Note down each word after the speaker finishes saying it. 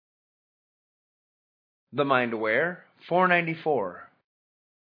The Mind Aware, $4.94.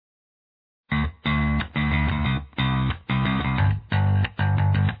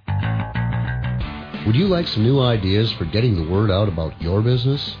 Would you like some new ideas for getting the word out about your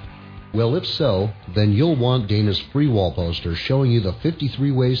business? Well, if so, then you'll want Dana's free wall poster showing you the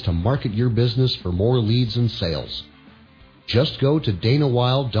 53 ways to market your business for more leads and sales. Just go to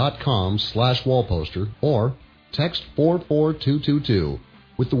danawild.com/wallposter or text 44222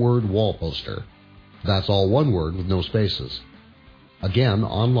 with the word wallposter. That's all one word with no spaces. Again,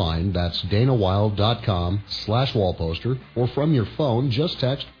 online, that's danawild.com/wallposter, or from your phone, just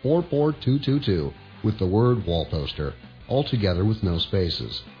text 44222 with the word wallposter, all together with no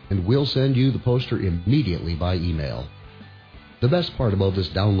spaces, and we'll send you the poster immediately by email. The best part about this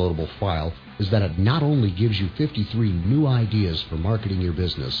downloadable file is that it not only gives you 53 new ideas for marketing your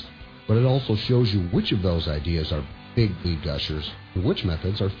business, but it also shows you which of those ideas are big lead gushers and which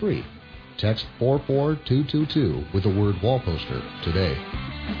methods are free. Text 44222 with the word wallposter today.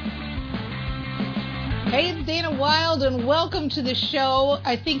 Hey, it's Dana Wilde, and welcome to the show.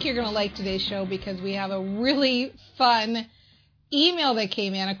 I think you're going to like today's show because we have a really fun email that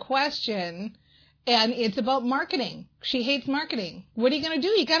came in, a question, and it's about marketing. She hates marketing. What are you going to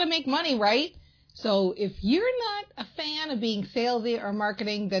do? You got to make money, right? So if you're not a fan of being salesy or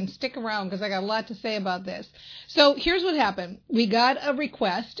marketing, then stick around because I got a lot to say about this. So here's what happened. We got a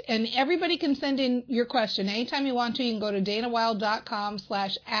request, and everybody can send in your question. Anytime you want to, you can go to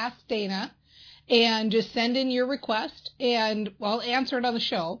danawild.com/askdana and just send in your request, and I'll answer it on the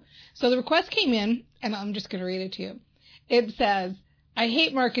show. So the request came in, and I'm just going to read it to you. It says, I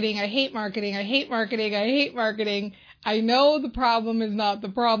hate marketing, I hate marketing, I hate marketing, I hate marketing. I know the problem is not the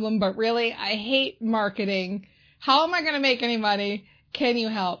problem, but really, I hate marketing. How am I going to make any money? Can you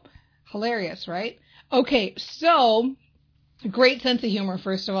help? Hilarious, right? Okay, so great sense of humor,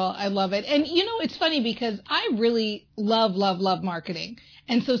 first of all. I love it. And, you know, it's funny because I really love marketing.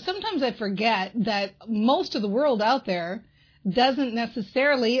 And so sometimes I forget that most of the world out there doesn't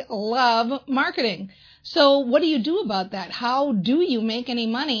necessarily love marketing. So what do you do about that? How do you make any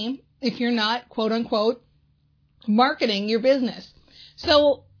money if you're not, quote unquote, marketing your business?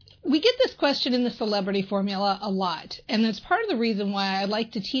 So we get this question in the celebrity formula a lot, and that's part of the reason why I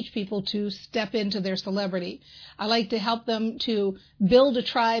like to teach people to step into their celebrity. I like to help them to build a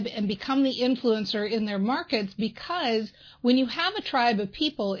tribe and become the influencer in their markets, because when you have a tribe of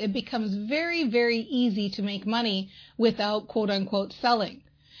people, it becomes very, very easy to make money without, quote unquote, selling.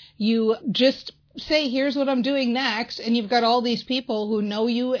 You just say, here's what I'm doing next, and you've got all these people who know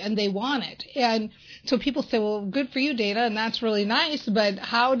you and they want it. And so people say, well, good for you, Dana, and that's really nice, but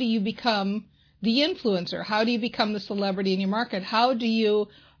how do you become the influencer? How do you become the celebrity in your market? How do you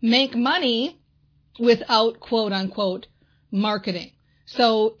make money without, quote unquote, marketing?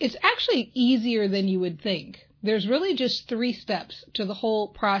 So it's actually easier than you would think. There's really just 3 steps to the whole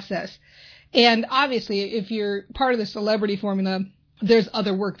process. And obviously, if you're part of the celebrity formula, there's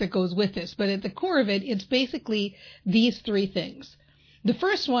other work that goes with this, but at the core of it, it's basically these 3 things. The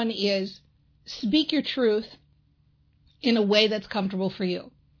first one is speak your truth in a way that's comfortable for you.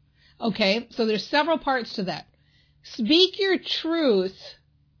 Okay, so there's several parts to that. Speak your truth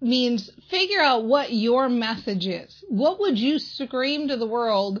means figure out what your message is. What would you scream to the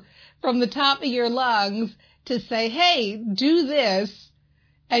world from the top of your lungs to say, hey, do this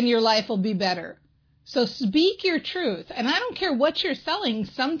and your life will be better? So speak your truth. And I don't care what you're selling.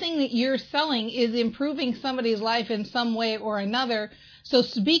 Something that you're selling is improving somebody's life in some way or another. So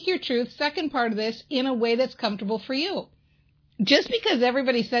speak your truth. Second part of this, in a way that's comfortable for you. Just because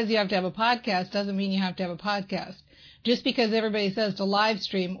everybody says you have to have a podcast doesn't mean you have to have a podcast. Just because everybody says to live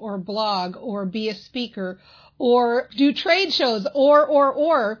stream or blog or be a speaker or do trade shows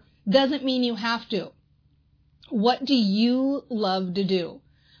or doesn't mean you have to. What do you love to do?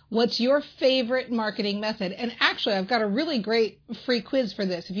 What's your favorite marketing method? And actually, I've got a really great free quiz for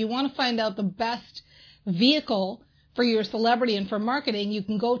this. If you want to find out the best vehicle for your celebrity and for marketing, you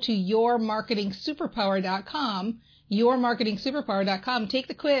can go to yourmarketingsuperpower.com, yourmarketingsuperpower.com, take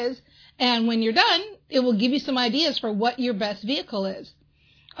the quiz, and when you're done, it will give you some ideas for what your best vehicle is.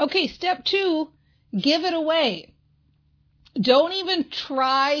 Okay, step 2, give it away. Don't even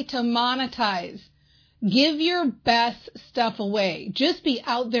try to monetize. Give your best stuff away. Just be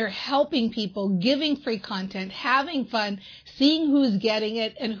out there helping people, giving free content, having fun, seeing who's getting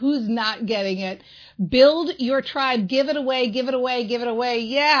it and who's not getting it. Build your tribe. Give it away, give it away, give it away.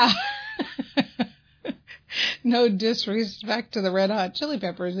 Yeah. No disrespect to the Red Hot Chili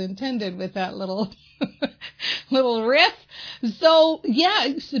Peppers intended with that little riff. So,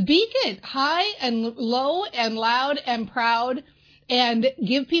 yeah, speak it high and low and loud and proud. and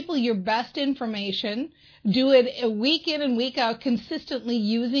give people your best information. Do it week in and week out consistently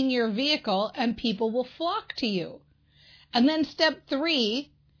using your vehicle, and people will flock to you. And then step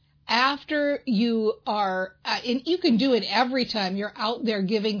 3, after you are, and you can do it every time you're out there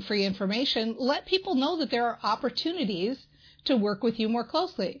giving free information, let people know that there are opportunities to work with you more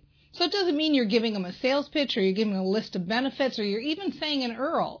closely. So it doesn't mean you're giving them a sales pitch or you're giving them a list of benefits or you're even saying an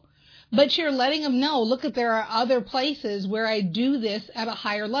URL, but you're letting them know, look, at there are other places where I do this at a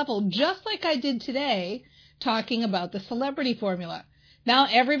higher level, just like I did today talking about the celebrity formula. Now,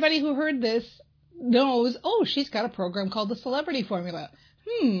 everybody who heard this knows, oh, she's got a program called the celebrity formula.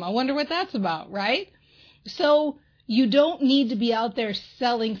 I wonder what that's about, right? So you don't need to be out there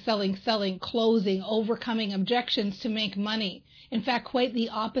selling, closing, overcoming objections to make money. In fact, quite the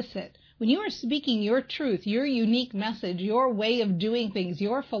opposite. When you are speaking your truth, your unique message, your way of doing things,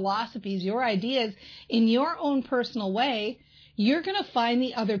 your philosophies, your ideas in your own personal way, you're going to find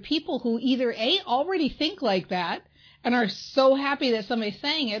the other people who either A, already think like that and are so happy that somebody's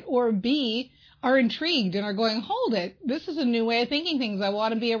saying it, or B, are intrigued and are going, hold it, this is a new way of thinking things. I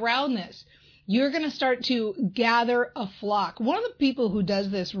want to be around this. You're going to start to gather a flock. One of the people who does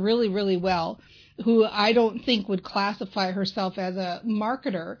this really, really well, who I don't think would classify herself as a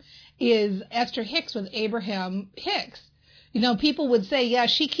marketer, is Esther Hicks with Abraham Hicks. You know, people would say, yeah,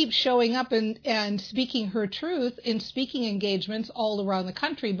 she keeps showing up and speaking her truth in speaking engagements all around the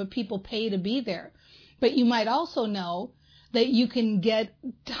country, but people pay to be there. But you might also know that you can get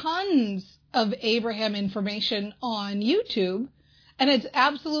tons of Abraham information on YouTube, and it's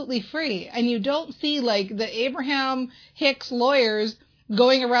absolutely free. And you don't see like the Abraham Hicks lawyers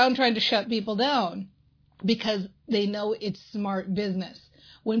going around trying to shut people down because they know it's smart business.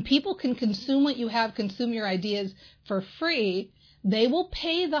 When people can consume what you have, consume your ideas for free, they will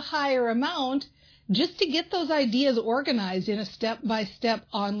pay the higher amount just to get those ideas organized in a step-by-step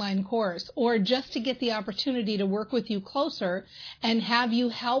online course, or just to get the opportunity to work with you closer and have you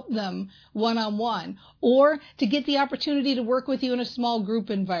help them one-on-one, or to get the opportunity to work with you in a small group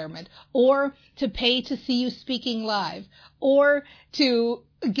environment, or to pay to see you speaking live, or to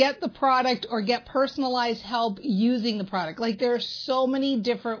get the product or get personalized help using the product. Like, there are so many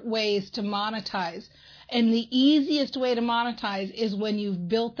different ways to monetize. And the easiest way to monetize is when you've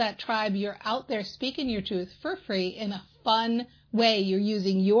built that tribe, you're out there speaking your truth for free in a fun way. You're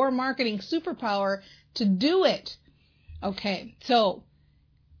using your marketing superpower to do it. Okay, so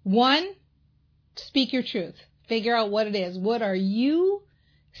 1, speak your truth. Figure out what it is. What are you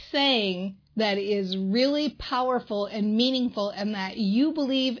saying that is really powerful and meaningful and that you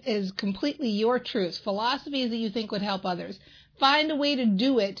believe is completely your truth? Philosophies that you think would help others. Find a way to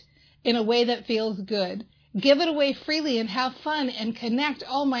do it in a way that feels good. Give it away freely and have fun and connect.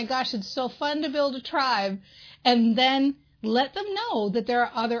 Oh my gosh, it's so fun to build a tribe. And then let them know that there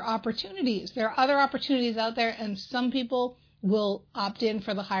are other opportunities. There are other opportunities out there, and some people will opt in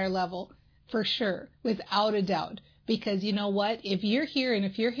for the higher level for sure, without a doubt. Because you know what? If you're here and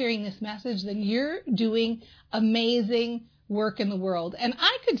if you're hearing this message, then you're doing amazing work in the world. And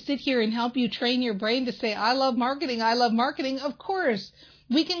I could sit here and help you train your brain to say, I love marketing. I love marketing. Of course.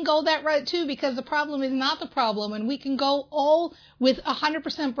 We can go that route too, because the problem is not the problem, and we can go all with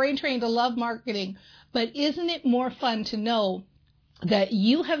 100% brain training to love marketing. But isn't it more fun to know that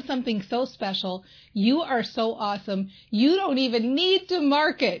you have something so special, you are so awesome, you don't even need to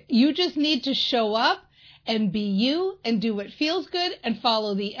market. You just need to show up and be you and do what feels good and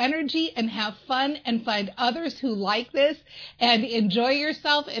follow the energy and have fun and find others who like this and enjoy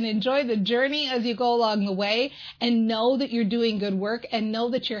yourself and enjoy the journey as you go along the way, and know that you're doing good work and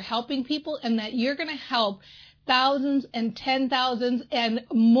know that you're helping people and that you're going to help thousands and 10,000s and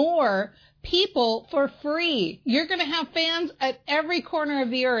more people for free. You're going to have fans at every corner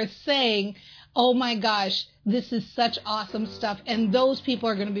of the earth saying, oh my gosh, this is such awesome stuff. And those people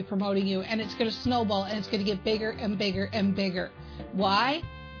are going to be promoting you, and it's going to snowball, and it's going to get bigger and bigger and bigger. Why?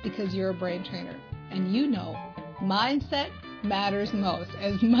 Because you're a brain trainer. And you know, mindset matters most.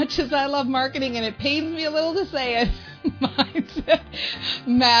 As much as I love marketing, and it pains me a little to say it, mindset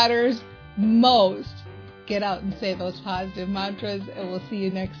matters most. Get out and say those positive mantras, and we'll see you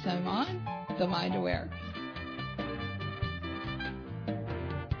next time on The Mind Aware.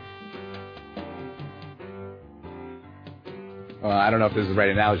 I don't know if this is the right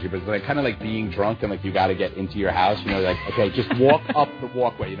analogy, but it's like kind of like being drunk and like you got to get into your house. You know, like, okay, just walk up the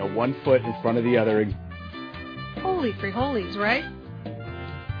walkway. You know, 1 foot in front of the other. Holy free holies, right?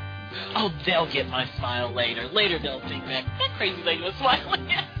 Oh, they'll get my smile later. Later they'll think that crazy lady was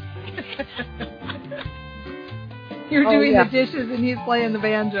smiling at me. You're doing the dishes and he's playing the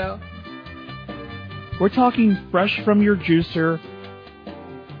banjo. We're talking fresh from your juicer,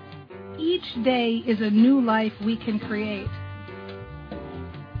 each day is a new life we can create.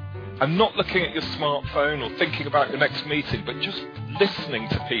 And not looking at your smartphone or thinking about your next meeting, but just listening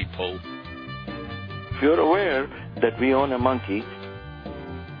to people. If you're aware that we own a monkey.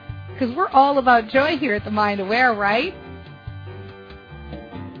 Because we're all about joy here at the Mind Aware, right?